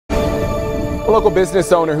A local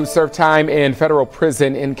business owner who served time in federal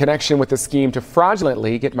prison in connection with the scheme to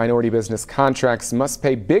fraudulently get minority business contracts must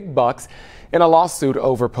pay big bucks in a lawsuit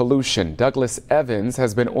over pollution. Douglas Evans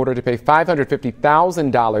has been ordered to pay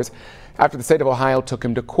 $550,000 after the state of Ohio took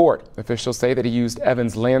him to court. Officials say that he used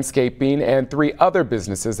Evans Landscaping and 3 other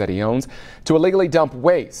businesses that he owns to illegally dump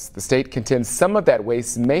waste. The state contends some of that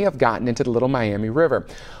waste may have gotten into the Little Miami River.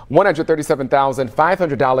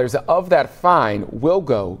 $137,500 of that fine will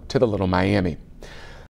go to the Little Miami.